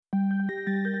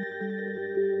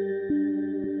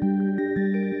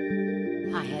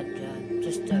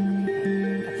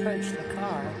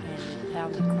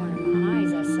out the corner of my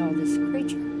eyes, I saw this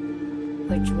creature,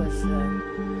 which was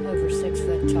over 6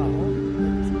 foot tall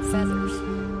with feathers.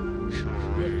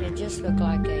 It just looked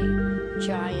like a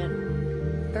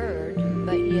giant bird,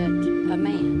 but yet a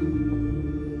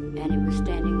man. And it was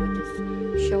standing with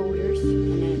his shoulders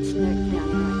and then its neck down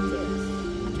like this.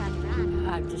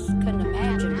 I just couldn't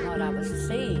imagine what I was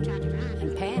seeing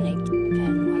and panicked.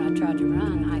 And when I tried to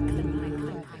run, I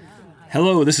couldn't.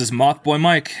 Hello, this is Mothboy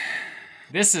Mike.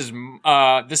 This is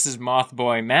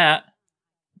Mothboy Matt.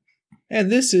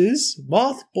 And this is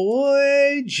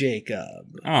Mothboy Jacob.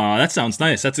 Oh, that sounds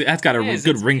nice. That's got a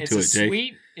good ring to it,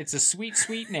 Jake. It's a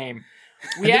sweet name.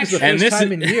 It's the first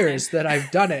time in years that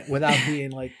I've done it without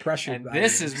being like pressured. And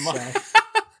this is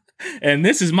And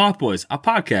this is Mothboys, a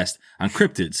podcast on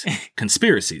cryptids,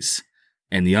 conspiracies,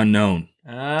 and the unknown.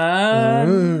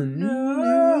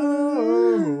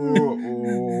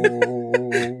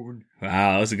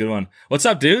 Wow, that was a good one. What's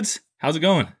up, dudes? How's it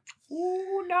going?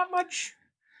 Ooh, not much.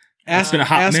 It's been a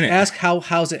hot minute. Ask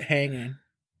how's it hanging?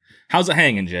 How's it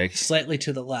hanging, Jake? Slightly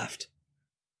to the left.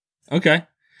 Okay.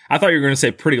 I thought you were going to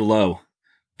say pretty low,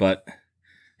 but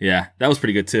yeah, that was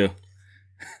pretty good too.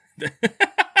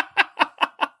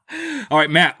 All right,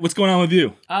 Matt, what's going on with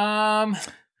you?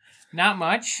 Not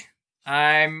much.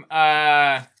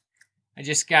 I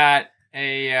just got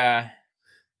a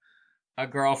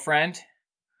girlfriend.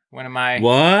 One of my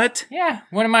What? Yeah,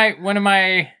 one of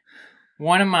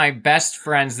my best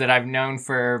friends that I've known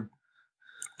for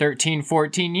 13,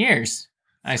 14 years.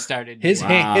 I started his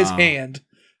hand.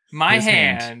 My his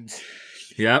hand.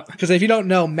 Yep. Because if you don't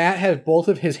know, Matt had both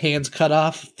of his hands cut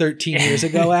off 13 years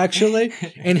ago, actually,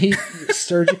 and he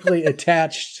surgically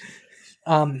attached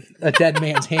a dead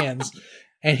man's hands,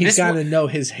 and he's got to know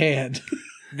his hand.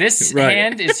 This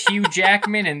hand is Hugh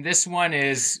Jackman, and this one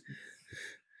is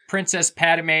Princess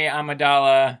Padme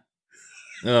Amidala.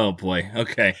 Oh boy.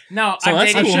 Okay. No, so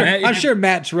I'm sure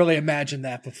Matt's really imagined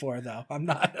that before, though. I'm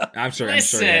not. I'm sure.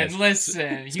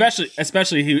 Listen.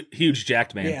 Especially huge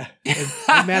jacked man. Yeah.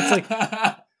 And Matt's like,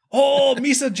 oh,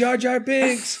 Misa Jar Jar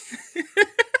Binks.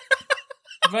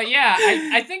 But yeah,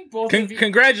 I think both of you.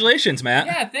 Congratulations, Matt.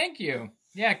 Yeah, thank you.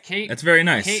 Yeah, Kate. That's very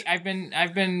nice. Kate, I've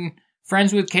been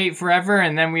friends with Kate forever,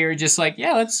 and then we were just like,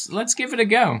 yeah, let's give it a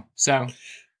go. So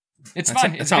it's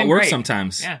fun. That's how it works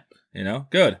sometimes. Yeah. You know,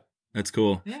 good. That's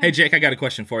cool. Yeah. Hey, Jake, I got a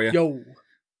question for you. Yo.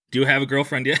 Do you have a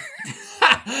girlfriend yet?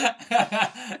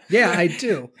 Yeah, I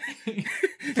do.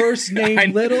 First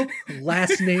name Little,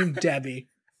 last name Debbie.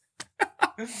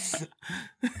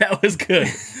 That was good.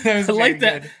 I like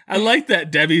that. I like that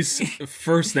Debbie's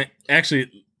first name. Actually,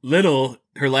 Little,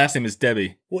 her last name is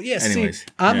Debbie. Well, yeah. Anyways, see,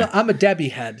 I'm a Debbie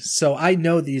head, so I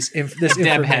know this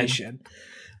information.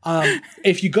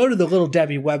 If you go to the Little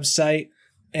Debbie website,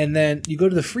 and then you go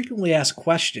to the frequently asked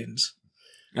questions.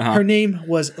 Her name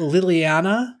was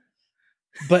Liliana,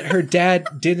 but her dad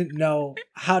didn't know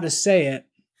how to say it.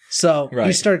 So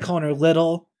he started calling her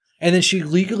Little. And then she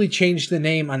legally changed the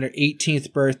name on her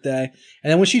 18th birthday.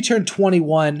 And then when she turned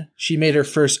 21, she made her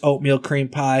first oatmeal cream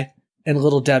pie. And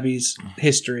Little Debbie's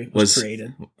history was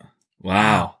created.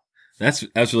 Wow. That's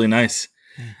really nice.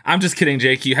 I'm just kidding,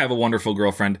 Jake. You have a wonderful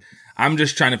girlfriend. I'm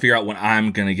just trying to figure out when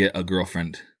I'm going to get a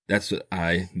girlfriend. That's what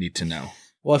I need to know.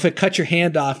 Well, if it cut your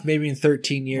hand off, maybe in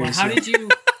 13 years. Well,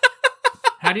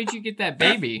 how did you get that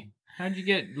baby? How did you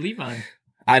get Levon?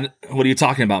 What are you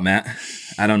talking about, Matt?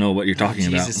 I don't know what you're talking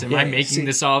about. Jesus, am I making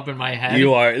this all up in my head?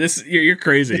 You are. You're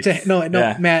crazy. No,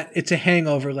 Matt. It's a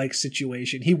hangover-like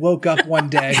situation. He woke up one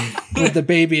day with the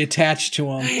baby attached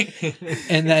to him,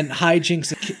 and then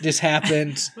hijinks just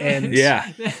happened, and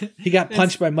he got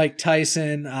punched by Mike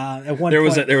Tyson. At one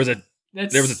point, there was a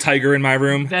tiger in my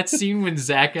room. That scene when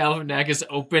Zach Galifianakis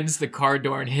opens the car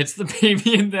door and hits the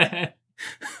baby in the head.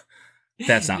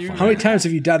 That's not funny. How many times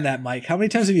have you done that, Mike? How many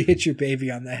times have you hit your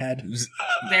baby on the head?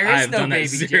 There is no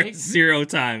baby, Jake. 0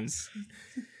 times.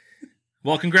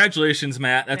 Well, congratulations,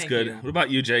 Matt. That's good. You. What about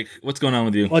you, Jake? What's going on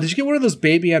with you? Well, did you get one of those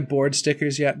baby on board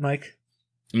stickers yet, Mike?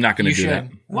 I'm not going to do that.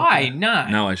 Why not?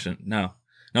 No, I shouldn't. No,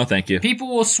 thank you. People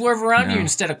will swerve around you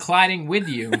instead of colliding with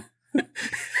you.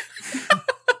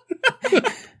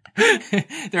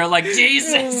 They're like,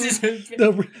 Jesus.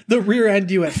 The rear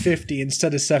end you at 50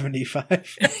 instead of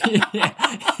 75.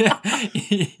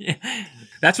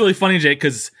 That's really funny, Jake,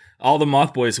 because all the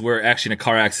Moth Boys were actually in a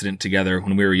car accident together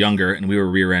when we were younger, and we were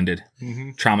rear-ended.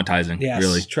 Mm-hmm. Traumatizing, yes,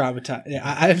 really. Traumatizing. Yeah,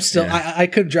 I'm still. Yeah. I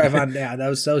couldn't drive on. Yeah, that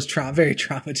was very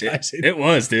traumatizing. It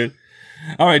was, dude.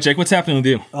 All right, Jake, what's happening with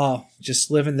you? Oh,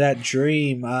 just living that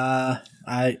dream.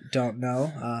 I don't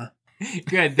know.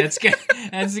 Good. That's good.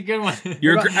 That's a good one.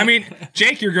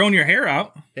 Jake, you're growing your hair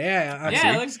out. Yeah,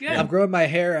 it looks good. I'm growing my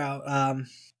hair out.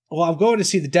 Well, I'm going to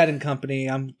see the Dead and Company.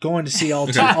 I'm going to see all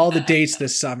the dates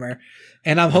this summer,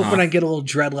 and I'm hoping I get a little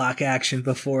dreadlock action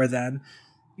before then.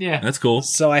 Yeah, that's cool.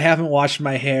 So I haven't washed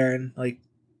my hair in like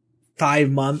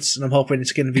 5 months, and I'm hoping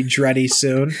it's going to be dready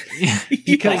soon.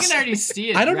 Because I can already see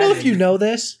it. I don't know if you know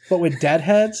this, but with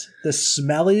deadheads, the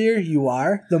smellier you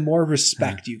are, the more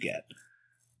respect you get.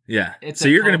 Yeah. So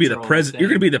you're going to be the president. You're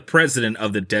going to be the president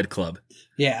of the Dead Club.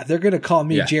 Yeah, they're going to call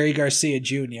me Jerry Garcia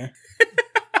Jr.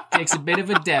 Takes a bit of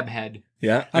a Deb head.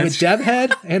 Yeah, I'm a Deb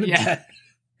head and a Deb.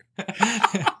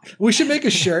 We should make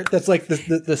a shirt that's like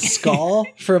the skull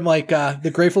from like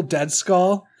the Grateful Dead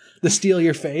skull, the steal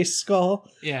your face skull.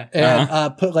 Yeah,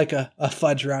 and put like a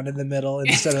fudge round in the middle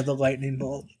instead of the lightning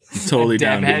bolt. Totally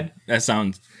down. Head. That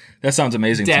sounds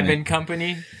amazing. Deb to me. and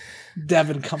Company. Deb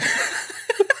and Company.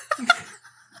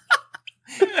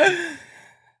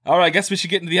 All right, I guess we should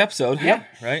get into the episode. Yep.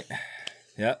 Right.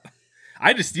 Yep.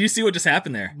 Do you see what just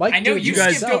happened there? Mike, I know you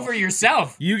guys skipped over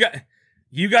yourself. You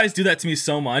guys do that to me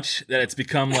so much that it's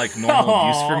become like normal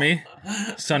use for me.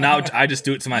 So now I just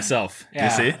do it to myself. Yeah.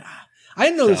 You see? I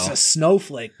didn't know this was a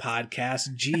snowflake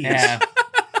podcast. Jeez. Yeah.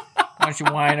 Why don't you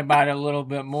whine about it a little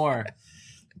bit more?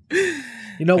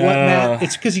 You know what, Matt?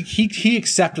 It's because he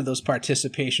accepted those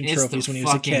participation trophies when he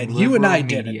was a kid. You and I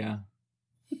didn't.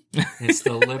 It's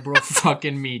the liberal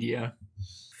fucking media.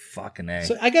 Fucking A.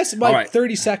 So I guess Mike,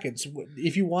 30 seconds.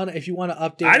 If you want to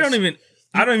update. I don't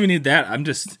even need that. I'm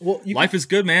just life is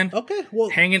good, man. Okay. Well,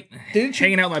 hanging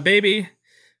out with my baby.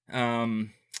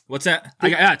 What's that?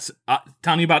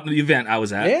 Telling you about the event I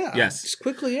was at. Yeah. Yes. Just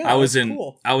quickly. Yeah. I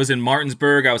was in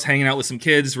Martinsburg. I was hanging out with some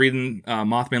kids, reading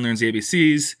Mothman Learns the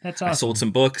ABCs. That's awesome. I sold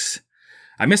some books.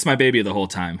 I missed my baby the whole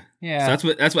time. Yeah.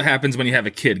 So that's what happens when you have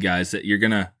a kid, guys. That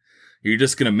you're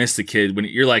just gonna miss the kid when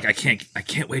you're like, I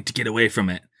can't wait to get away from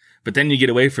it. But then you get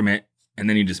away from it, and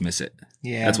then you just miss it.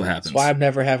 Yeah. That's what happens. That's why I'm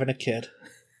never having a kid.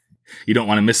 You don't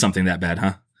want to miss something that bad,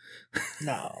 huh?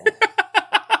 No.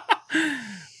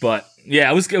 But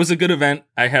yeah, it was a good event.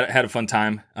 I had a fun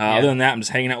time. Other than that, I'm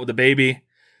just hanging out with the baby,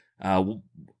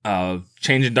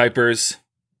 changing diapers,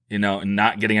 and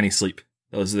not getting any sleep.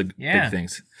 Those are the big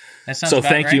things. That sounds so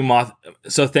thank you, Moth.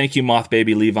 So thank you, Moth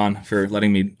Baby Levon, for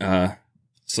letting me.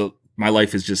 So my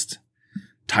life is just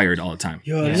tired all the time.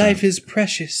 Your life is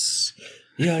precious.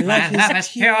 Your life is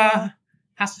pure.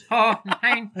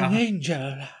 An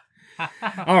angel.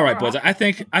 All right, boys. I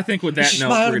think with that note,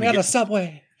 we're gonna get the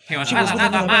subway. He was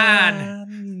another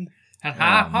man.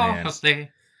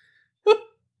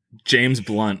 James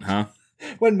Blunt, huh?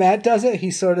 When Matt does it,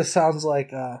 he sort of sounds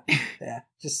like,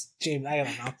 just James. I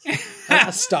don't know,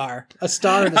 a star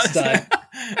and a stud.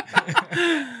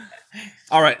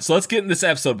 All right, so let's get into this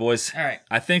episode, boys. All right.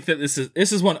 I think that this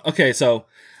is one. Okay, so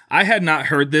I had not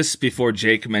heard this before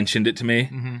Jake mentioned it to me,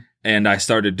 and I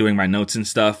started doing my notes and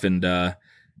stuff, and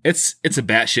it's a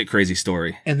batshit crazy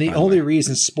story. And the only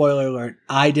reason, spoiler alert,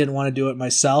 I didn't want to do it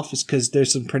myself is because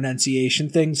there's some pronunciation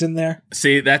things in there.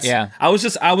 See, that's I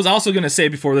was also gonna say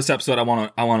before this episode, I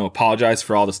want to apologize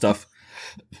for all the stuff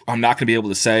I'm not gonna be able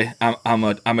to say. I'm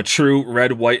a true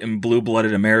red, white, and blue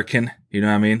blooded American. You know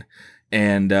what I mean?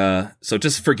 And so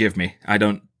just forgive me. I'm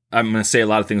going to say a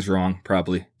lot of things wrong,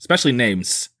 probably, especially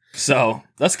names. So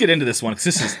let's get into this one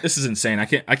because this is insane. I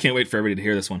can't wait for everybody to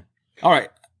hear this one. All right.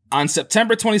 On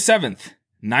September 27th,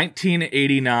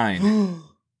 1989.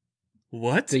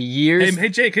 What? The years? Hey,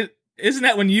 Jake, isn't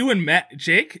that when you and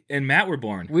Jake and Matt were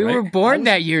born? We were born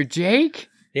that year, Jake.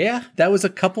 Yeah, that was a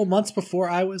couple months before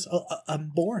I was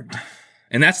born.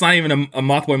 And that's not even a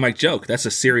Mothboy Mike joke. That's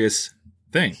a serious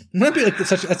thing. It might be like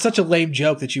that's such a lame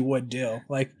joke that you would do.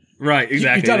 Like, right,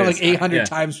 exactly. You've done it like 800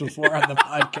 times before on the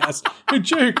podcast. Hey,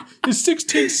 Jake, it's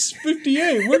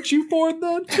 1658. Weren't you born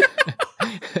then?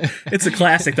 It's a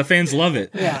classic. The fans love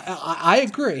it. Yeah, I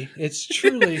agree. It's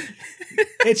truly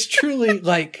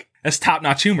like that's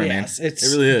top-notch humor, man. It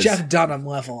really is. Jeff Dunham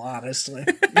level, honestly.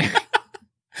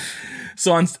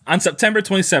 So on September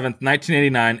 27th,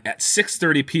 1989, at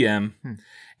 6:30 p.m.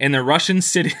 in the Russian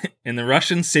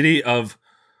city of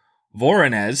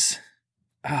Voronezh.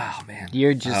 Oh man,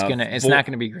 you're just it's not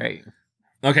gonna be great.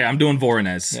 Okay, I'm doing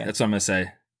Voronezh. Yeah. That's what I'm gonna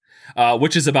say.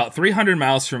 Which is about 300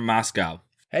 miles from Moscow.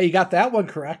 Hey, you got that one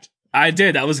correct. I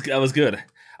did. That was good.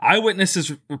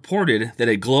 Eyewitnesses reported that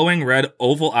a glowing red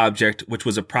oval object, which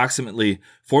was approximately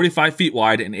 45 feet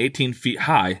wide and 18 feet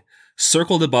high,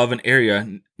 circled above an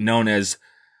area known as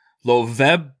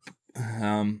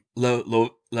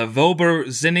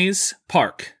Lovoberziny's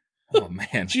Park. Oh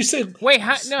man! Did you say? Wait,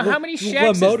 how many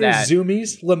shacks is that?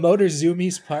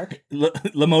 Lamoter-Zumy's Park.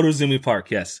 Lamoter-Zumy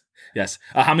Park. Yes.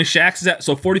 How many shacks is that?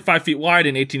 So 45 feet wide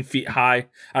and 18 feet high.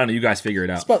 I don't know. You guys figure it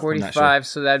out. It's about 45,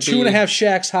 so that'd be 2.5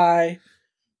 shacks high.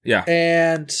 Yeah.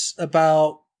 And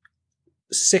about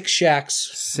 6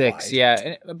 shacks. Wide.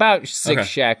 Yeah. About 6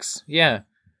 shacks. Yeah.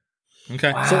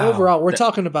 Okay. Wow. So overall, we're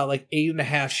talking about like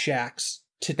 8.5 shacks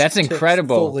That's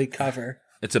incredible. fully cover.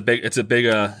 It's a big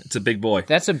boy.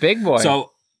 That's a big boy.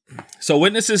 So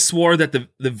witnesses swore that the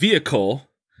vehicle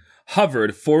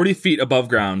hovered 40 feet above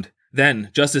ground. Then,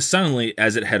 just as suddenly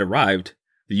as it had arrived,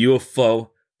 the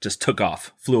UFO just took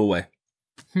off, flew away.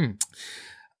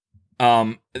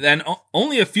 Then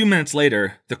only a few minutes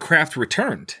later, the craft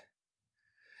returned.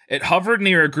 It hovered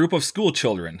near a group of school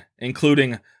children,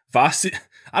 including Vasi.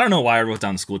 I don't know why I wrote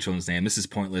down the school children's name. This is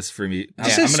pointless for me.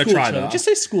 I'm going to try that. Just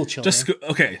say school children.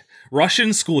 Okay.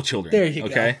 Russian school children. There you go.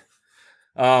 Okay.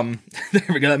 There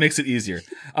we go. That makes it easier.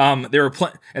 They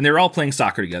were all playing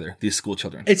soccer together. These school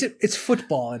children. It's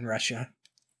football in Russia.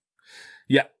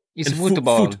 Yeah, it's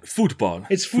football. Football.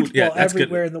 It's football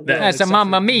everywhere in the world. That's a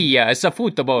Mamma Mia. It's a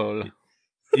football.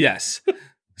 Yes.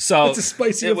 So it's a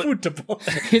spicy football.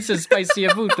 It's a spicy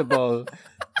football.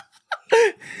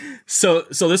 So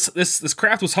this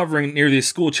craft was hovering near these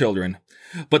school children,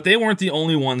 but they weren't the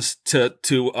only ones to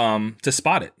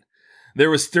spot it. There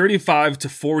was 35 to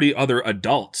 40 other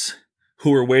adults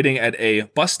who were waiting at a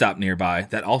bus stop nearby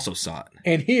that also saw it.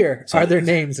 And here are their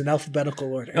names in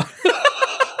alphabetical order.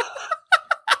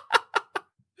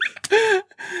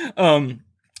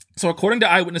 So according to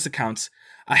eyewitness accounts,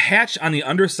 a hatch on the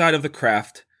underside of the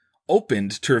craft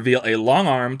opened to reveal a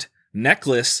long-armed,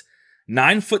 neckless,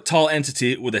 9-foot-tall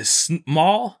entity with a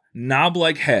small,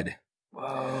 knob-like head.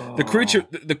 Whoa.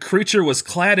 The creature was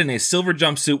clad in a silver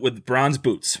jumpsuit with bronze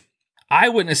boots.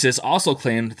 Eyewitnesses also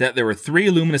claimed that there were 3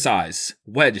 luminous eyes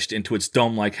wedged into its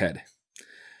dome-like head.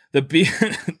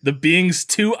 The being's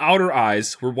 2 outer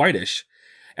eyes were whitish,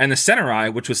 and the center eye,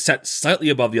 which was set slightly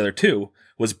above the other 2,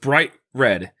 was bright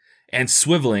red and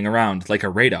swiveling around like a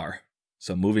radar.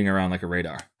 So moving around like a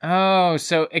radar. Oh,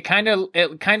 so it kind of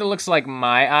looks like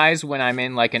my eyes when I'm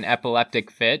in like an epileptic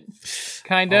fit,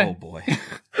 kind of. Oh boy.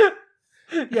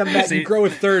 Yeah, Matt, you grow a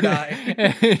third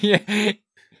eye. Yeah.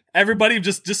 Everybody,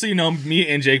 just so you know, me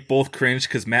and Jake both cringe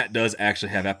because Matt does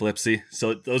actually have epilepsy.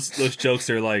 So those jokes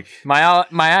are like my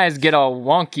eyes get all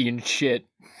wonky and shit.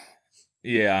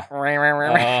 Yeah.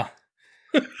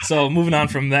 So moving on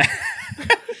from that.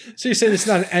 So you're saying it's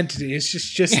not an entity? It's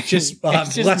just just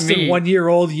less me. than 1 year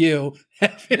old you.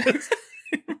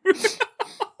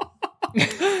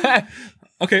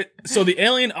 Okay, so the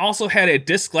alien also had a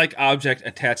disc-like object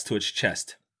attached to its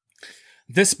chest.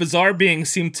 This bizarre being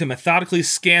seemed to methodically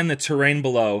scan the terrain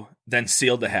below, then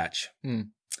sealed the hatch.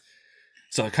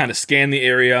 So it kind of scanned the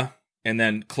area and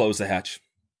then closed the hatch.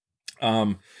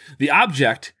 The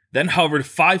object then hovered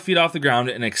 5 feet off the ground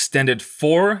and extended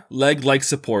 4 leg-like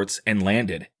supports and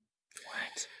landed.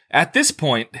 What? At this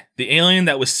point, the alien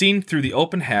that was seen through the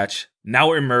open hatch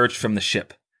now emerged from the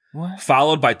ship. What?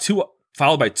 Followed by two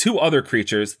other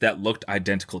creatures that looked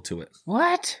identical to it.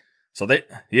 What? So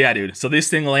dude. So this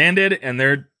thing landed, and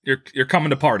you're coming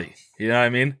to party. You know what I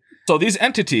mean? So these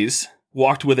entities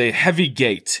walked with a heavy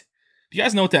gait. Do you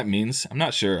guys know what that means? I'm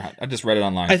not sure. I just read it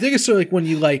online. I think it's sort of like when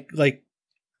you like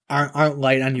aren't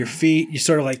light on your feet. You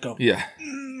sort of like go. Yeah.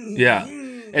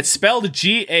 It's spelled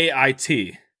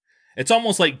G-A-I-T. It's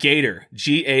almost like gator.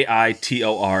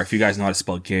 G-A-I-T-O-R. If you guys know how to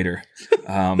spell gator.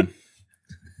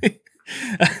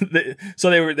 So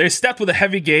they stepped with a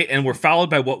heavy gait and were followed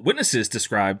by what witnesses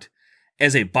described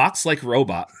as a box-like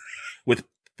robot with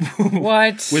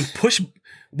What? with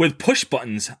push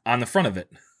buttons on the front of it.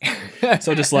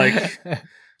 So just like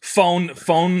phone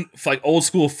like old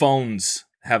school phones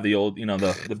have the old,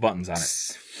 the buttons on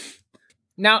it.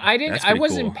 Now I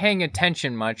wasn't cool. paying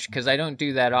attention much because I don't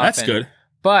do that often. That's good.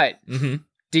 But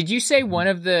did you say one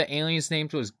of the aliens'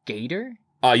 names was Gator?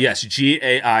 Yes,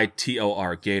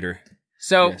 G-A-I-T-O-R, Gator.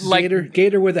 So Yes. like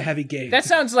Gator with a heavy gait. that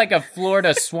sounds like a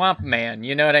Florida swamp man.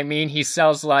 You know what I mean? He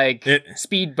sells like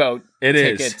speedboat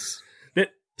tickets.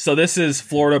 So this is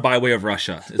Florida by way of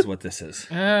Russia, is what this is.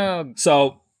 Oh,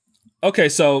 So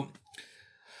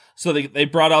they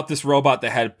brought out this robot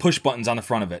that had push buttons on the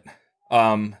front of it.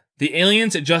 The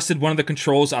aliens adjusted one of the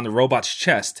controls on the robot's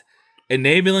chest,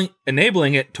 enabling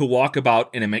it to walk about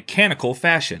in a mechanical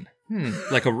fashion,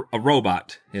 like a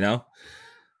robot.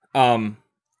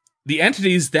 The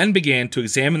entities then began to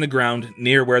examine the ground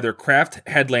near where their craft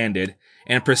had landed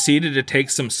and proceeded to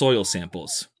take some soil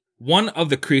samples. One of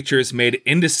the creatures made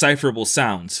indecipherable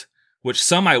sounds, which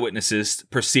some eyewitnesses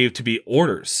perceived to be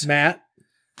orders. Matt.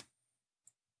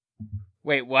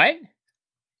 wait, what?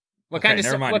 What Okay, kind of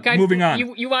never mind. What kind? Moving on.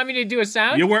 You want me to do a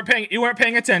sound? You weren't paying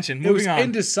attention. It was Moving on.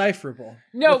 indecipherable.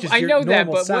 No, which is I your know that,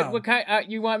 normal but sound. what kind?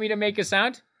 You want me to make a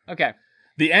sound? Okay.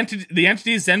 The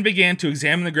entities then began to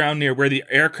examine the ground near where the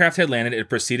aircraft had landed and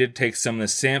proceeded to take some of the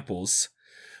samples.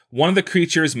 One of the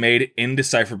creatures made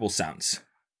indecipherable sounds.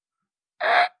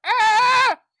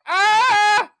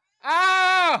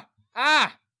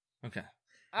 Okay.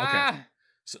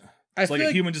 So, it's like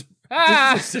a human just...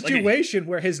 This is a situation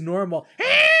where his normal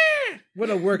would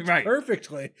have worked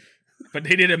perfectly. But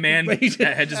they did a man that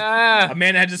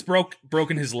had just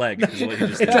broken his leg. Is what he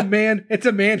just It's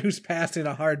a man who's passing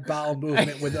a hard bowel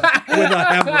movement with a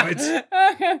hemorrhoids.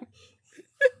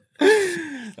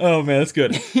 Oh man, that's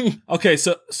good. Okay,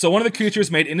 so one of the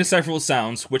creatures made indecipherable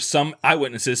sounds, which some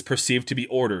eyewitnesses perceived to be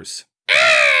orders.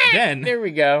 Then there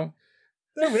we go.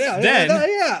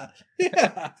 Yeah.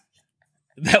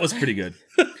 That was pretty good.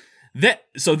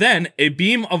 Then a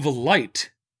beam of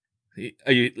light.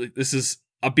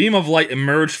 A beam of light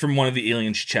emerged from one of the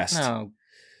aliens' chests. Oh,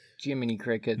 Jiminy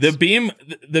Crickets.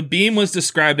 The beam was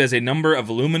described as a number of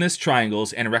luminous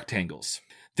triangles and rectangles.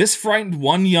 This frightened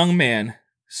one young man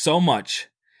so much,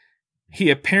 he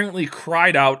apparently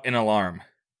cried out in alarm.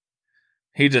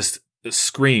 He just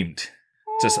screamed,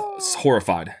 just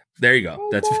horrified. There you go.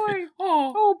 That's boy.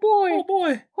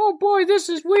 Oh boy, this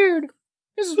is weird.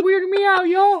 This is weirding me out,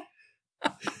 y'all.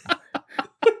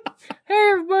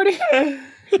 Hey, everybody.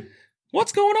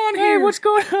 What's going on here? Hey, what's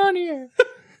going on here?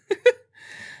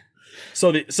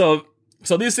 So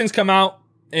these things come out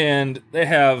and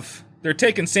they're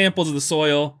taking samples of the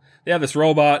soil. They have this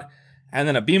robot, and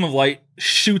then a beam of light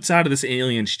shoots out of this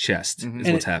alien's chest. Is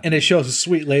what's happening. And it shows a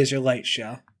sweet laser light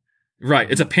show.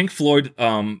 Right. It's a Pink Floyd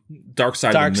Dark Side of the Moon.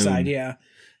 Dark Side, yeah.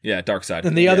 Yeah, Dark Side.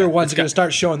 And the other ones are going to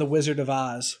start showing the Wizard of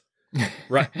Oz.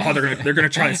 Right. Oh, they're gonna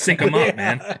try to sync them up,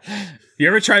 man. You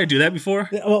ever try to do that before?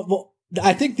 Well,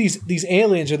 I think these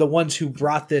aliens are the ones who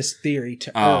brought this theory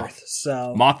to Earth.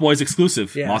 So Mothboy's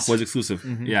exclusive. Yes. Mothboy's exclusive.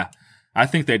 Mm-hmm. Yeah, I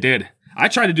think they did. I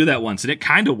tried to do that once, and it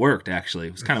kind of worked. Actually,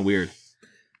 it was kind of weird,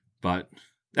 but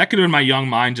that could have been my young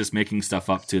mind just making stuff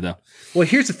up too, though. Well,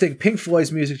 here's the thing: Pink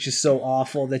Floyd's music is just so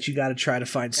awful that you got to try to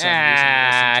find some reason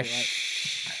to listen to it.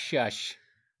 Shush.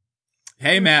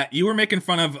 Hey Matt, you were making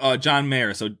fun of John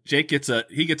Mayer, so Jake gets a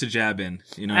jab in.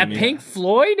 You know what I mean? Pink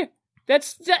Floyd?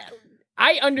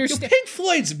 I understand. Pink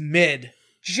Floyd's mid.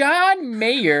 John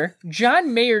Mayer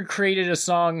created a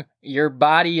song, "Your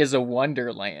Body is a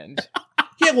Wonderland."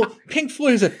 Yeah, well, Pink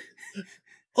Floyd is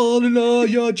all in all,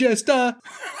 you're just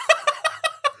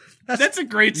That's a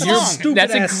great song.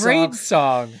 That's a great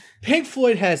song. Pink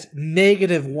Floyd has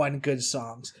 -1 good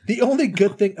songs. The only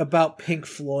good thing about Pink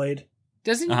Floyd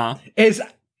is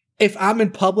if I'm in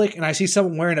public and I see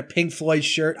someone wearing a Pink Floyd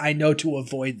shirt, I know to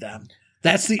avoid them.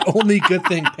 That's the only good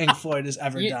thing Pink Floyd has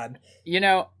ever done. You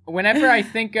know, whenever I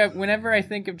think of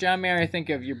John Mayer, I think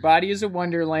of "Your Body is a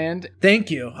Wonderland." Thank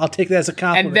you. I'll take that as a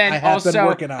compliment. And then I have also, been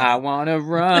working on it. "I want to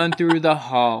run through the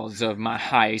halls of my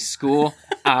high school."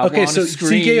 So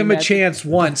you gave him a chance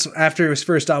once after his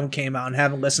first album came out and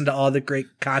haven't listened to all the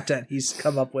great content he's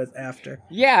come up with after.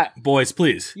 Yeah. Boys,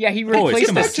 please. Yeah, he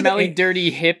replaced the smelly,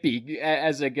 dirty hippie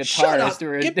as a guitarist. Shut up.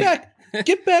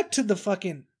 Get back to the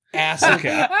fucking acid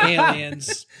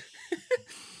aliens.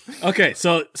 Okay,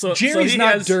 so Jerry's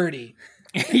not dirty.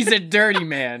 He's a dirty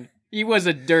man. He was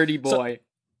a dirty boy.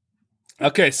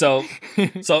 So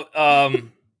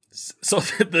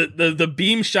the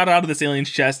beam shot out of this alien's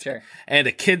chest, and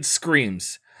a kid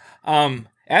screams.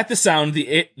 At the sound,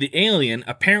 the alien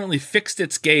apparently fixed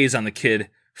its gaze on the kid,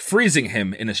 freezing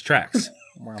him in his tracks.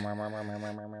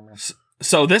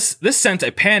 So this sent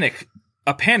a panic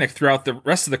throughout the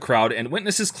rest of the crowd, and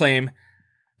witnesses claim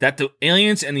that the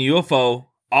aliens and the UFO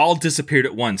all disappeared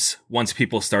at once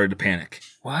people started to panic.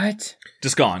 What?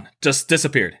 Just gone. Just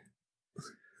disappeared.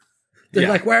 They're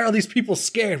like, why are all these people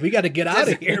scared? We got to get out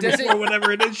of here before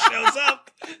whatever it is shows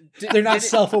up. They're not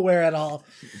self-aware at all.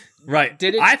 Right.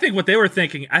 I think what they were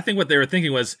thinking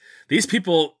was these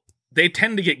people, they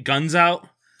tend to get guns out.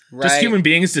 Right. Just human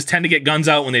beings just tend to get guns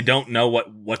out when they don't know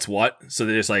what's what. So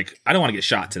they're just like, I don't want to get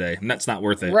shot today. And that's not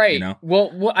worth it. Right. You know?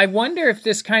 Well, I wonder if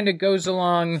this kind of goes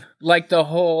along like the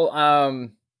whole,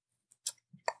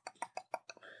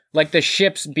 like the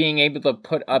ships being able to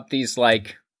put up these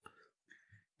like,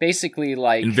 basically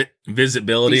like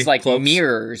invisibility, these like cloaks.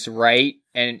 mirrors, right?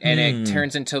 And it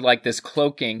turns into like this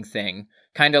cloaking thing,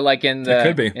 kind of like in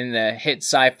the hit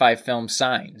sci-fi film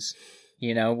Signs,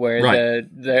 you know, where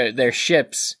their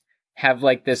ships have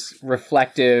like this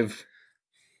reflective.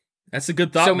 That's a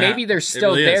good thought. So Matt. Maybe they're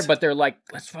still really there, but they're like,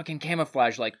 let's fucking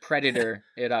camouflage, like Predator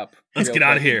it up. Let's get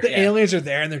out of here. The aliens are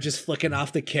there and they're just flicking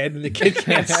off the kid, and the kid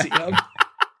can't see them.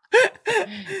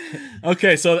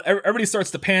 Okay, so everybody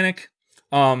starts to panic.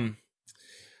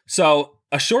 So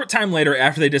a short time later,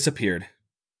 after they disappeared,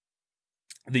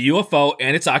 the UFO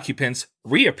and its occupants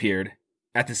reappeared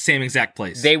at the same exact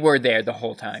place. They were there the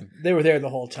whole time. They were there the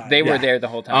whole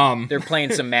time. They're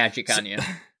playing some magic on you.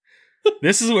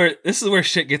 This is where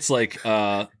shit gets like.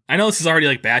 I know this is already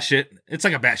like batshit. It's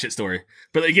like a batshit story,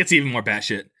 but it gets even more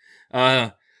batshit.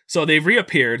 So they've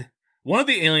reappeared. One of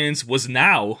the aliens was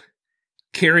now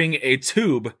carrying a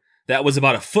tube that was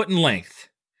about a foot in length.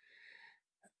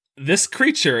 This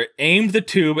creature aimed the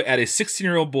tube at a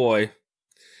 16-year-old boy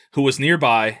who was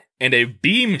nearby, and a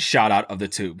beam shot out of the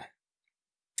tube,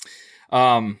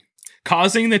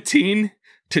 causing the teen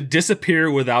to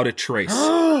disappear without a trace.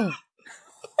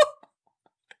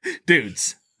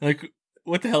 Dudes, like,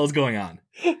 what the hell is going on?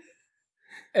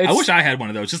 I wish I had one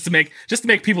of those just to make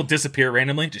people disappear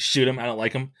randomly. Just shoot them. I don't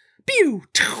like them. Pew!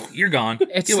 You're gone.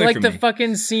 It's like the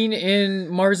fucking scene in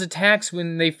Mars Attacks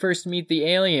when they first meet the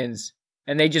aliens,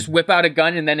 and they just whip out a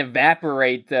gun and then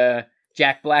evaporate the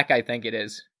Jack Black. I think it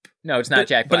is. No, it's not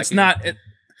Jack Black. But it's not.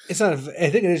 It's not.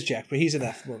 I think it is Jack, but he's in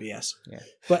that movie. Yes. Yeah.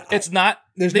 But it's not.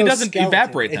 It doesn't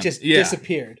evaporate them. It just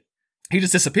disappeared. He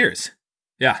just disappears.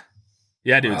 Yeah.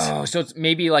 Yeah, dudes. Oh, so it's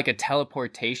maybe like a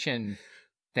teleportation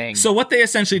thing. So what they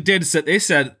essentially did is that they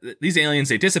said these aliens,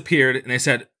 they disappeared, and they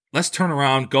said, let's turn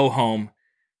around, go home,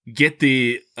 get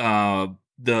the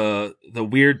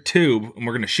weird tube, and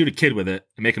we're going to shoot a kid with it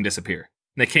and make him disappear.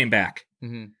 And they came back.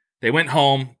 Mm-hmm. They went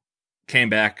home, came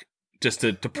back just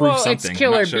to prove something. It's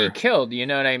kill or be killed, you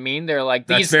know what I mean? They're like,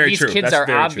 these kids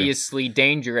are obviously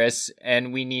dangerous,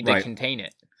 and we need to contain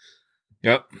it.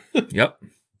 Yep.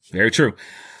 Very true.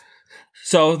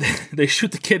 So they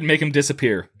shoot the kid and make him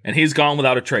disappear, and he's gone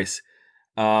without a trace.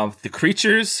 The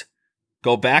creatures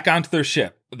go back onto their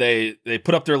ship. They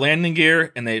put up their landing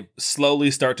gear, and they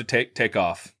slowly start to take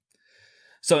off.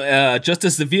 So just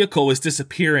as the vehicle was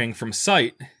disappearing from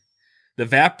sight, the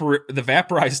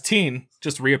vaporized teen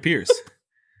just reappears.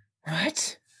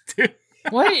 What?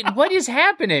 What is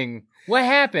happening? What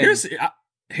happened?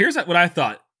 Here's what I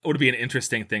thought would be an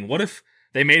interesting thing. What if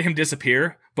they made him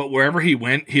disappear, but wherever he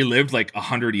went, he lived like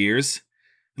 100 years?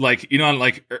 Like, you know,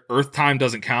 like Earth time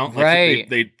doesn't count. Like, right.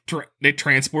 They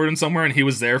transported him somewhere, and he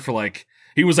was there for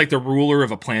he was like the ruler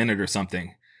of a planet or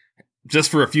something, just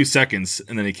for a few seconds,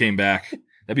 and then he came back.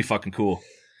 That'd be fucking cool.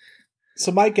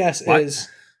 So my guess is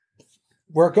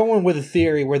we're going with a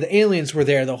theory where the aliens were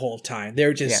there the whole time.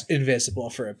 They're just invisible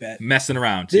for a bit. Messing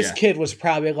around. This kid was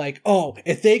probably like, oh,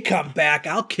 if they come back,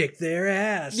 I'll kick their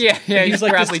ass. Yeah, he's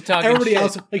like probably talking everybody shit.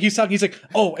 Else, like he's like,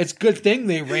 oh, it's a good thing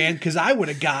they ran because I would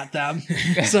have got them.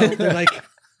 So they're like,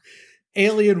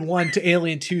 Alien 1 to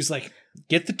Alien 2's like,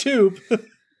 get the tube.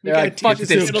 They're like, fuck this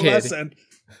kid. Lesson.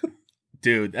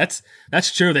 Dude, that's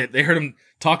true. They heard him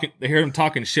talking. They heard him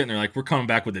talking shit, and they're like, we're coming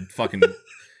back with a fucking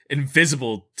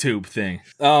invisible tube thing.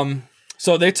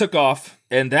 So they took off,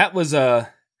 and that was the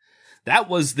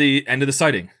end of the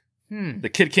sighting. The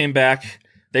kid came back,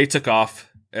 they took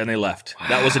off, and they left. Wow.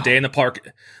 That was a day in the park.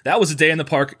 That was a day in the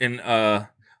park in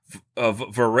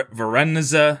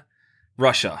Voronezh,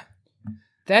 Russia.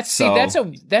 That's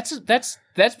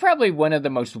probably one of the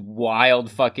most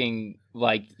wild fucking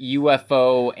like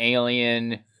UFO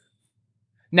alien.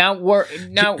 Now was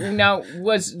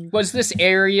this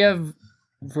area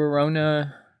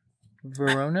Verona?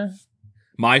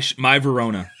 My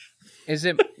Verona. Is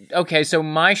it okay? So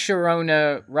My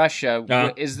Sharona,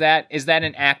 Russia. Is that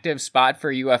an active spot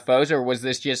for UFOs, or was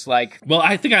this just like? Well,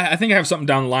 I think I have something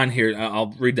down the line here.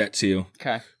 I'll read that to you.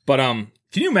 Okay. But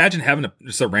can you imagine having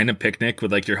just a random picnic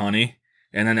with like your honey,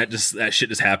 and then that shit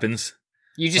just happens?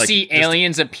 You just see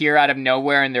aliens appear out of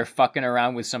nowhere, and they're fucking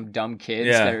around with some dumb kids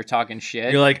that are talking shit.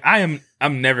 You're like, I'm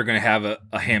never gonna have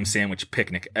a ham sandwich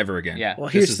picnic ever again. Yeah. Well,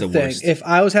 here's the thing: worst. if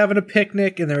I was having a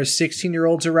picnic and there was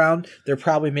 16-year-olds around, they're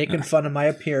probably making fun of my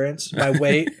appearance, my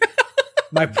weight,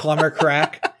 my plumber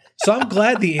crack. So I'm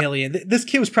glad the alien. This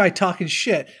kid was probably talking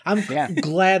shit. I'm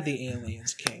glad the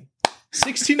aliens came.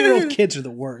 16-year-old kids are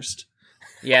the worst.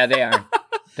 Yeah, they are.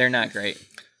 They're not great.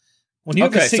 When you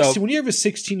have a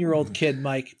 16-year-old kid,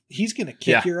 Mike, he's gonna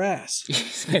kick your ass.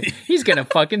 He's gonna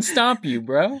fucking stomp you,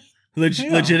 bro.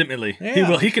 Legitimately, he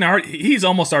will. He's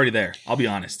almost already there. I'll be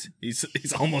honest. He's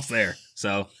almost there.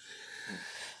 So,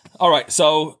 all right.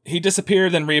 So he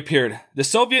disappeared, then reappeared. The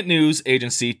Soviet news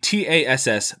agency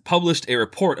TASS published a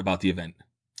report about the event.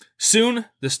 Soon,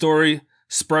 the story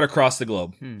spread across the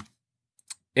globe.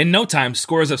 In no time,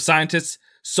 scores of scientists,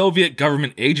 Soviet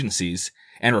government agencies,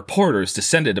 and reporters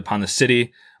descended upon the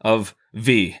city of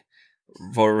Voronezh.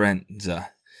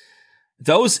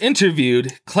 Those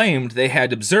interviewed claimed they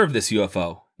had observed this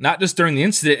UFO, not just during the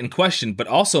incident in question, but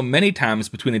also many times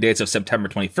between the dates of September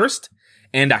 21st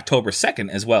and October 2nd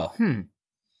as well.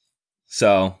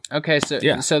 So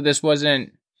this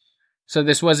wasn't So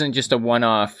this wasn't just a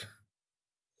one-off.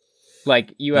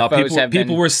 Like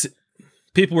UFOs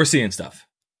people were seeing stuff.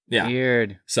 Yeah.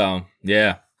 Weird. So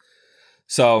yeah.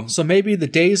 So maybe the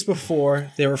days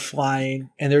before they were flying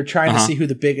and they were trying to see who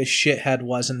the biggest shithead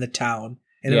was in the town.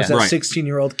 And it was that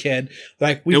 16-year-old kid.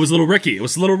 Like it was little Ricky. It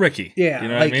was little Ricky. Yeah. You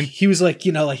know like, what I mean? He was like,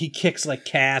 like he kicks like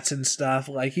cats and stuff.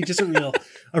 Like he's just a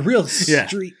real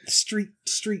street.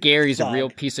 Gary's thug. a real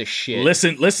piece of shit.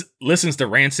 Listens to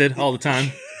Rancid all the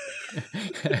time.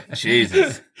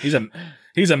 Jesus. He's a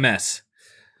mess.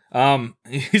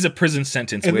 He's a prison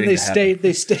sentence. And waiting they to stayed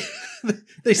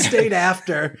they stayed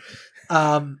after.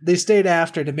 They stayed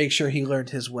after to make sure he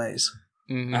learned his ways.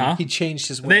 Mm-hmm. He changed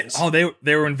his ways.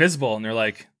 They were invisible, and they're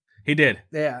like, he did.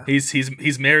 Yeah.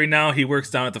 He's married now. He works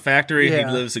down at the factory. Yeah.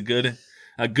 He lives a good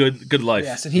life.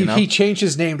 Yes, and he changed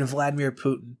his name to Vladimir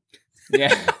Putin.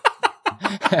 Yeah.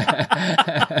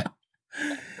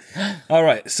 All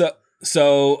right.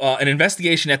 So an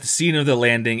investigation at the scene of the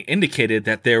landing indicated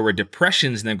that there were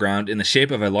depressions in the ground in the shape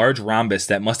of a large rhombus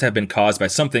that must have been caused by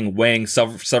something weighing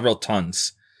several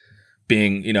tons,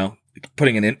 being,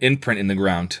 putting an imprint in the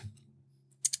ground.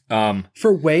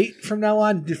 For weight, from now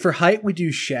on, for height, we do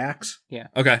Shaq's. Yeah.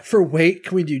 Okay. For weight,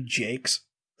 can we do Jake's?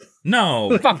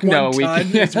 No. Fuck no. We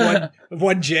can.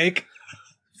 one Jake.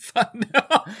 Fuck no.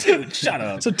 Dude, shut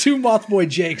up. So 2 Mothboy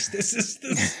Jakes.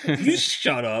 This. You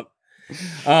shut up.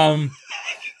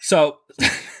 So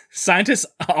scientists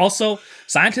also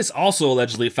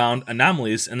allegedly found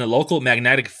anomalies in the local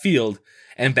magnetic field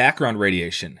and background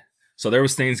radiation. So there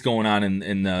was things going on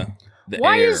in the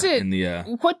Why air is it? In the,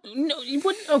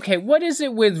 Okay, what is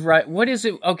it with what is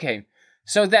it? Okay,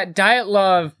 so that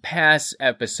Dyatlov Pass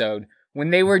episode when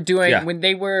they were doing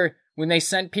when they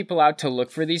sent people out to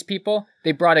look for these people,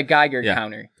 they brought a Geiger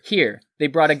counter. Here, they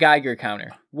brought a Geiger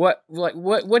counter.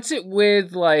 What's it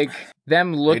with like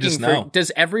them looking for?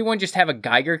 Does everyone just have a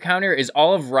Geiger counter? Is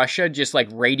all of Russia just like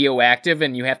radioactive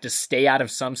and you have to stay out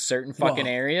of some certain fucking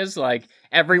aries? Like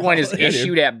everyone is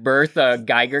issued at birth a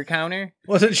Geiger counter?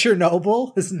 Wasn't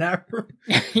Chernobyl? Isn't that right?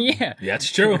 Yeah. Yeah,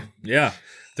 it's true. Yeah.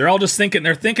 They're all just thinking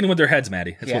with their heads,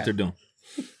 Maddie. That's what they're doing.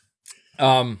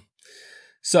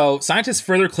 So scientists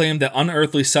further claimed that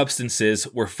unearthly substances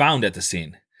were found at the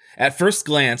scene. At first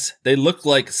glance, they looked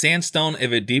like sandstone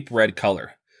of a deep red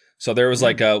color. So there was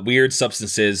like weird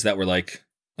substances that were like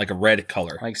a red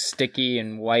color. Like sticky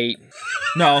and white.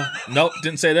 No,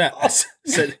 didn't say that.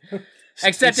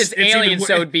 Except it's alien,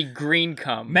 so it would be green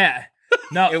cum. Matt,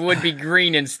 no. It would be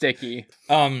green and sticky.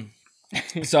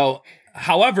 So,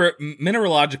 however,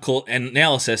 mineralogical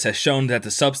analysis has shown that the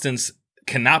substance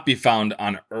cannot be found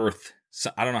on Earth. So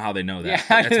I don't know how they know that. Yeah,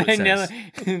 how do they know?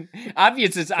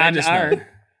 Obvious it's on Earth.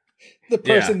 The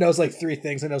person knows like 3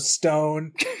 things. I know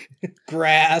stone,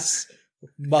 grass,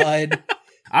 mud.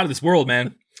 Out of this world,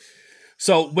 man.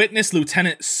 So, witness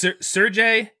Lieutenant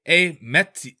Sergei A.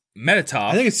 Meditov.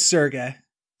 I think it's Sergei.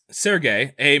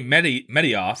 Sergei A.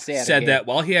 Meditov said that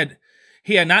while he had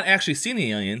not actually seen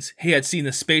the aliens, he had seen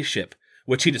the spaceship,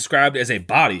 which he described as a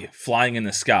body flying in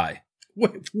the sky.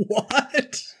 Wait,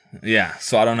 what? Yeah,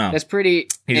 so I don't know. That's pretty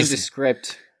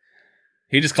indescript.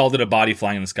 He just called it a body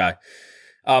flying in the sky.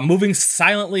 Moving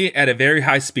silently at a very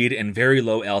high speed and very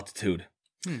low altitude.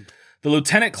 The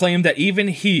lieutenant claimed that even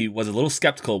he was a little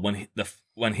skeptical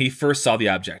when he first saw the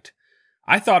object.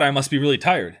 I thought I must be really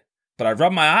tired, but I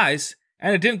rubbed my eyes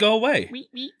and it didn't go away.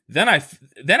 Then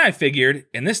I figured,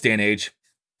 in this day and age,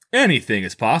 anything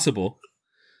is possible.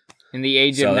 In the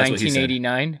age of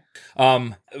 1989?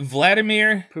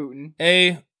 Vladimir Putin.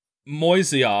 A.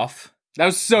 Moiseov. That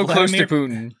was so close to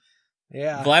Putin.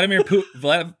 Yeah. Vladimir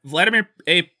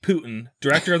A. Putin,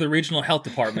 director of the regional health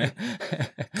department,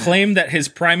 claimed that his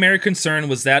primary concern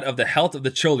was that of the health of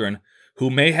the children who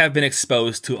may have been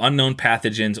exposed to unknown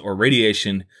pathogens or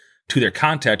radiation to their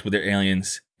contact with their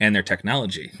aliens and their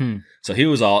technology. So he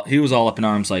was all up in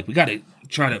arms, like, we got to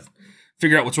try to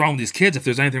figure out what's wrong with these kids. If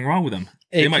there's anything wrong with them,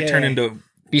 they might turn into.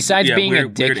 Besides being a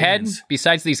dickhead,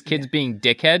 besides these kids being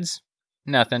dickheads,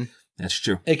 nothing. That's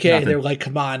true. AKA, nothing. They were like,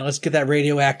 come on, let's get that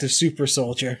radioactive super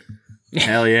soldier.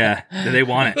 Hell yeah. They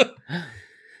want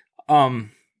it.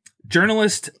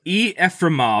 Journalist E.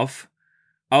 Efremov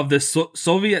of the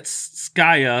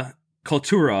Sovietskaya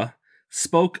Kultura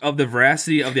spoke of the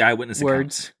veracity of the eyewitness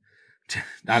words.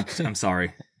 I'm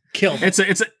sorry. Kill them.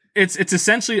 It's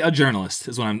essentially a journalist,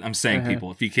 is what I'm saying,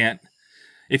 people. If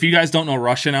you guys don't know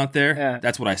Russian out there,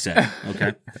 that's what I said.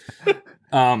 Okay.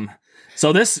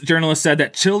 So this journalist said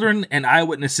that children and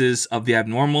eyewitnesses of the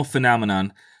abnormal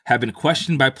phenomenon have been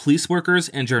questioned by police workers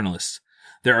and journalists.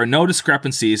 There are no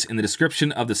discrepancies in the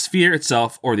description of the sphere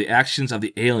itself or the actions of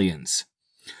the aliens.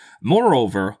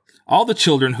 Moreover, All the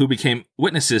children who became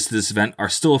witnesses to this event are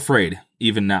still afraid,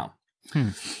 even now.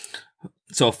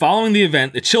 So following the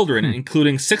event, the children,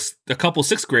 including a couple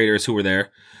sixth graders who were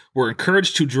there, were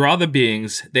encouraged to draw the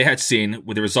beings they had seen,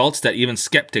 with the results that even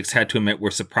skeptics had to admit were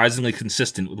surprisingly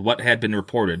consistent with what had been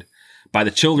reported by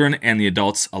the children and the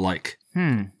adults alike.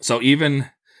 So even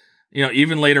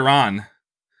later on,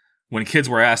 when kids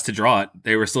were asked to draw it,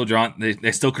 they were still drawing.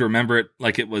 They still could remember it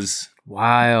like it was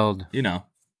wild.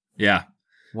 Yeah,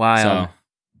 wild. So,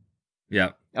 yeah.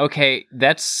 Okay,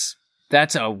 that's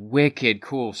a wicked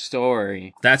cool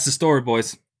story. That's the story,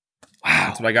 boys. Wow,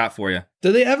 that's what I got for you.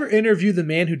 Did they ever interview the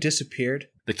man who disappeared?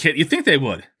 The kid, you think they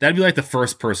would? That'd be like the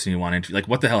first person you want to interview. Like,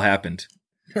 what the hell happened?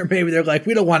 Or maybe they're like,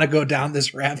 we don't want to go down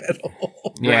this rabbit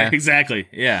hole. Yeah, right, exactly.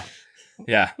 Yeah.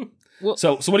 Well,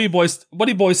 so what do you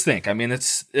boys think? I mean,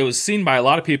 it was seen by a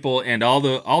lot of people, and all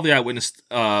the eyewitness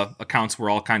accounts were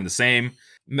all kind of the same.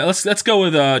 Let's go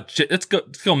with let's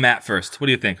go Matt first. What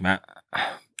do you think, Matt?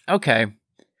 Okay.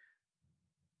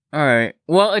 All right.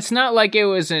 Well, it's not like it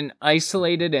was an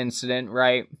isolated incident,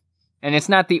 right? And it's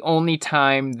not the only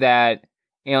time that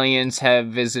aliens have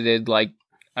visited like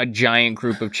a giant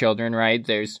group of children, right?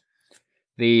 There's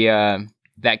the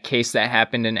that case that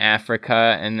happened in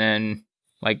Africa, and then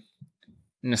like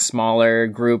in a smaller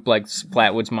group like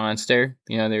Flatwoods Monster.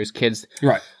 There's kids.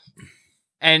 Right.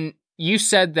 And you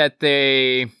said that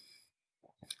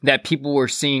people were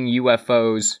seeing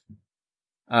UFOs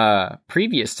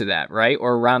previous to that, right?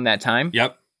 Or around that time?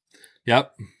 Yep.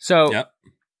 So,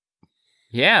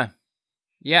 yeah,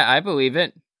 I believe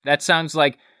it. That sounds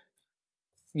like,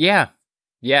 yeah.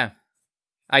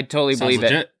 I totally believe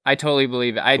legit. it. I totally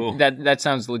believe it. Cool. That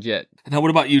sounds legit. Now, what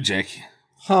about you, Jake?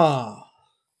 Well,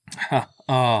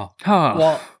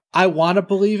 I want to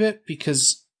believe it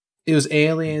because it was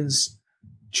aliens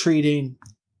treating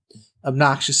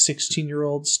obnoxious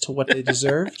 16-year-olds to what they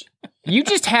deserved. You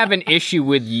just have an issue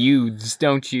with youths,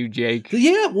 don't you, Jake?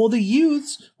 Yeah, well, the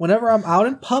youths, whenever I'm out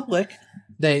in public,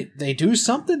 they do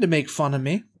something to make fun of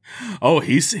me. Oh,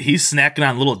 he's snacking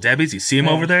on Little Debbie's. You see him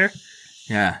over there?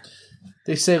 Yeah.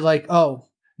 They say like, oh,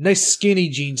 nice skinny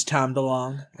jeans, Tom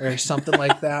DeLonge, or something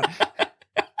like that.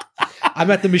 I'm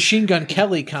at the Machine Gun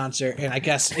Kelly concert, and I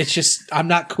guess it's just I'm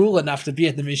not cool enough to be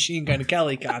at the Machine Gun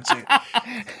Kelly concert.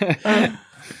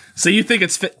 So you think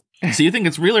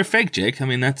it's real or fake, Jake? I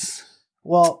mean, that's...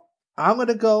 Well, I'm going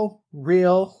to go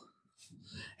real,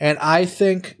 and I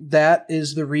think that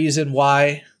is the reason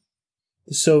why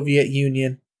the Soviet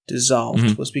Union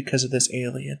dissolved was because of this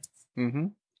alien. Mm-hmm.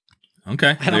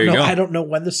 Okay, I don't know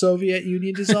when the Soviet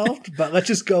Union dissolved, but let's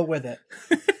just go with it.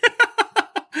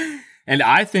 And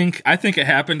I think it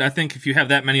happened. I think if you have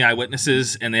that many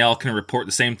eyewitnesses and they all can report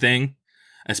the same thing,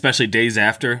 especially days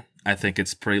after, I think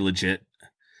it's pretty legit.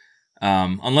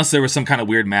 Unless there was some kind of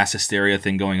weird mass hysteria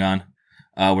thing going on,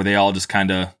 where they all just kind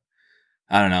of,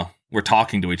 I don't know, were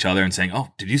talking to each other and saying,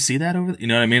 "Oh, did you see that over there?" You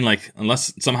know what I mean? Like,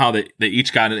 unless somehow they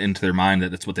each got it into their mind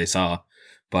that that's what they saw,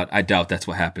 but I doubt that's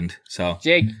what happened. So,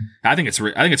 Jake, I think it's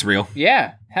real.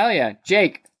 Yeah, hell yeah,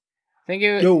 Jake.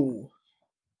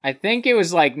 I think it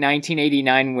was like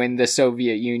 1989 when the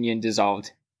Soviet Union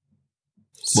dissolved.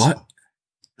 What?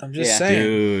 I'm just saying,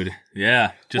 dude.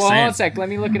 Yeah, just saying. Hold on a sec. Let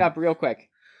me look it up real quick.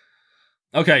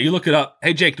 Okay, you look it up.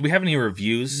 Hey, Jake, do we have any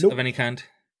reviews of any kind?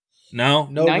 No?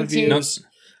 No reviews.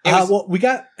 Well, we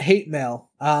got hate mail.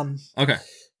 Okay.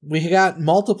 We got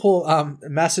multiple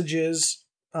messages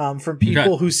from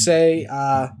people who say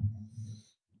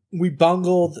we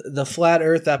bungled the Flat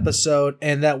Earth episode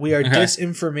and that we are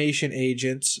disinformation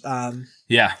agents.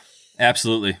 Yeah,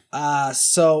 absolutely.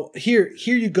 So here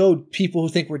you go, people who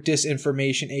think we're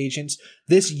disinformation agents.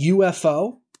 This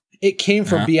UFO... It came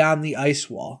from beyond the ice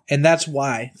wall, and that's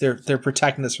why they're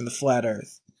protecting us from the flat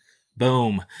Earth.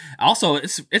 Boom. Also,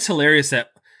 it's hilarious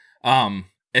that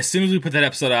as soon as we put that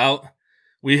episode out,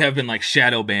 we have been like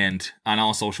shadow banned on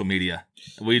all social media.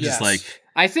 We just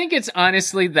I think it's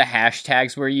honestly the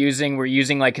hashtags we're using. We're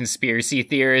using like conspiracy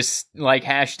theorists like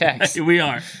hashtags. We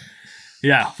are.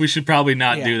 Yeah, we should probably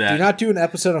not do that. Do not do an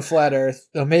episode on Flat Earth.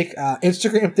 They'll make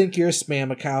Instagram think you're a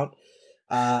spam account,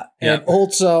 and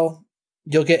also.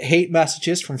 You'll get hate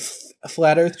messages from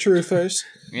Flat Earth truthers.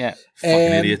 Yeah.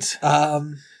 Fucking idiots.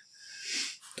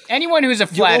 Anyone who's a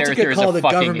Flat Earther is a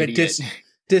fucking idiot.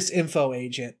 Disinfo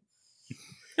agent.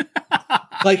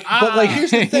 But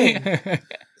here's the thing.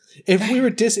 If we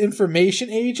were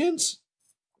disinformation agents,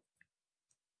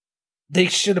 they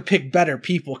should have picked better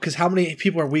people, because how many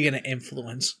people are we going to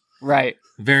influence? Right.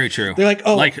 Very true. They're like,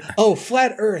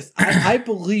 Flat Earth. I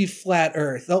believe Flat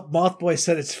Earth. Oh, Mothboy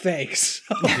said it's fake.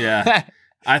 So. Yeah.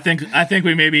 I think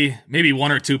we maybe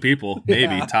one or two people,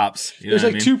 maybe tops. There's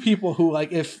like 2 people who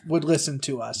would listen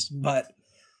to us, but.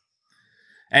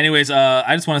 Anyways,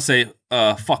 I just want to say,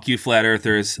 fuck you, flat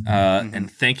earthers, and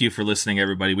thank you for listening,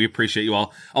 everybody. We appreciate you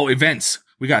all. Oh, events.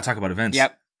 We got to talk about events.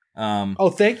 Yep.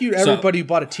 Thank you to everybody who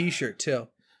bought a t-shirt too.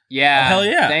 Yeah. Hell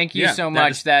yeah. Thank you so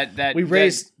much that we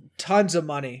raised tons of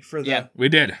money for the. Yeah, we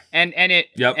did. And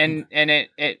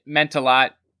it meant a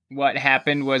lot. What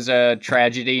happened was a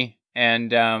tragedy,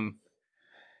 and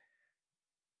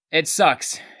it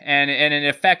sucks. And it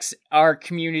affects our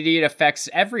community. It affects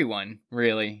everyone,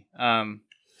 really.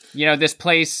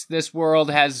 This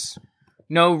world has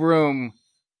no room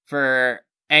for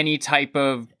any type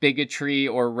of bigotry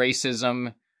or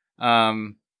racism.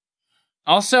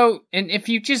 Also, and if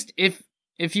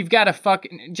you've got a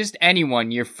just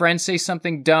anyone, your friends say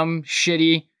something dumb,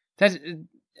 shitty,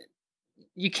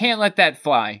 you can't let that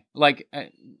fly.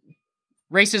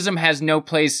 Racism has no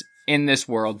place in this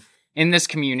world, in this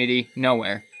community,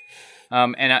 nowhere.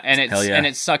 And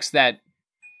it sucks that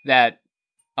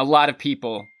a lot of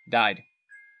people died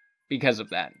because of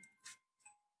that.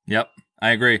 Yep, I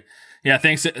agree. Yeah,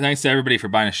 thanks to everybody for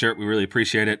buying a shirt. We really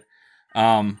appreciate it.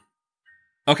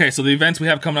 Okay, so the events we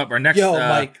have coming up are next. Yo,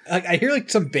 Mike, I hear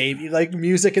some baby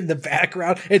music in the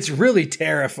background. It's really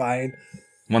terrifying.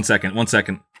 One second.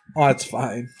 Oh, it's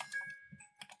fine.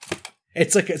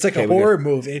 It's like a horror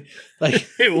movie.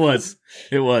 It was.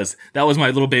 That was my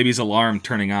little baby's alarm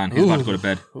turning on. He's about to go to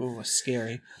bed. Ooh,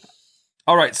 scary.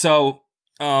 All right, so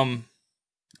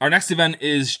our next event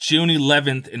is June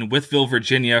 11th in Wytheville,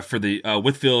 Virginia for the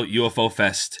Wytheville UFO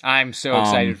Fest. I'm so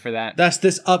excited for that. That's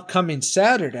this upcoming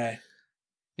Saturday.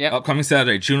 Yep. Upcoming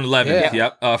Saturday, June 11th.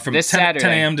 Yeah. Yep. From 10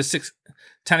 a.m. to 6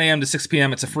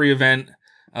 p.m. It's a free event.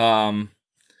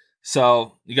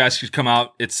 So you guys should come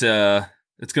out. It's going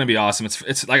to be awesome.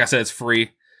 It's like I said, it's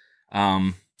free.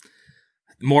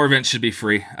 More events should be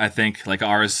free, I think, like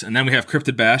ours. And then we have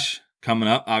Cryptid Bash coming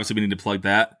up. Obviously, we need to plug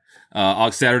that.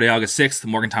 Saturday, August 6th, the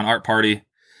Morgantown Art Party,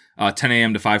 10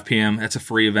 a.m. to 5 p.m. That's a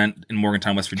free event in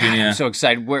Morgantown, West Virginia. God, I'm so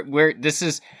excited.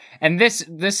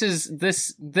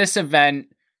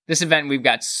 This event, we've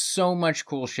got so much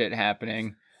cool shit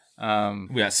happening.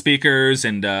 We got speakers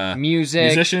and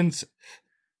musicians,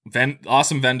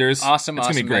 awesome vendors. Awesome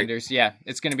vendors. Yeah,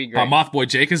 it's going to be great. Mothboy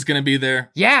Jake is going to be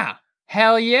there. Yeah.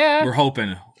 Hell yeah. We're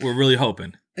really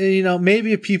hoping. And,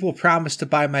 maybe if people promise to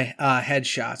buy my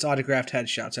autographed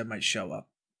headshots, I might show up.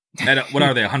 What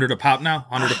are they, 100 a pop now?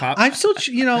 100 a pop? I'm still,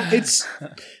 it's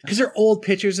because they're old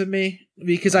pictures of me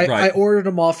because I ordered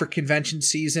them all for convention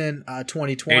season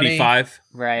 2020. 85?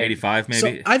 Right. 85 maybe?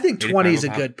 So I think 20 is a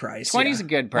good price. 20 is a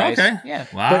good price. Okay. Yeah.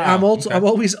 Wow. But I'm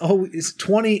always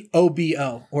 20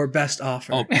 OBO or best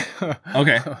offer. Oh.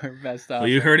 Okay. Or best offer. Well,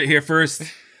 you heard it here first.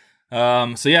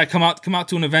 So yeah, come out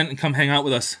to an event and come hang out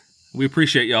with us. We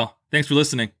appreciate y'all. Thanks for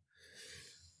listening.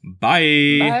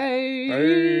 Bye. Bye.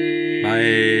 Bye. Bye.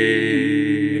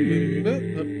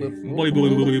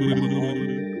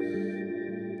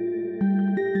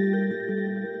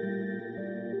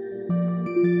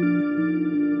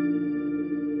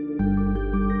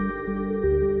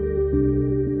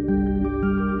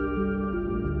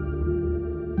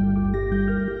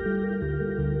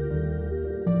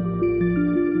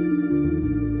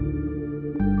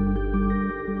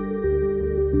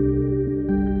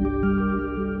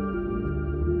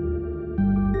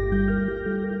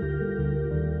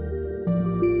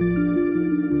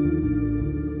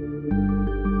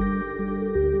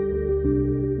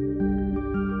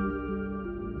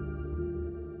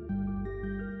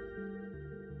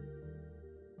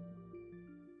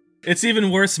 It's even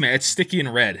worse, man. It's sticky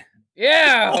and red.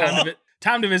 Yeah.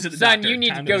 Time to visit the doctor. Son, you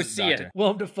need to go see it.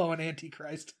 Willem Dafoe and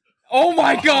Antichrist. Oh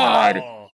my God.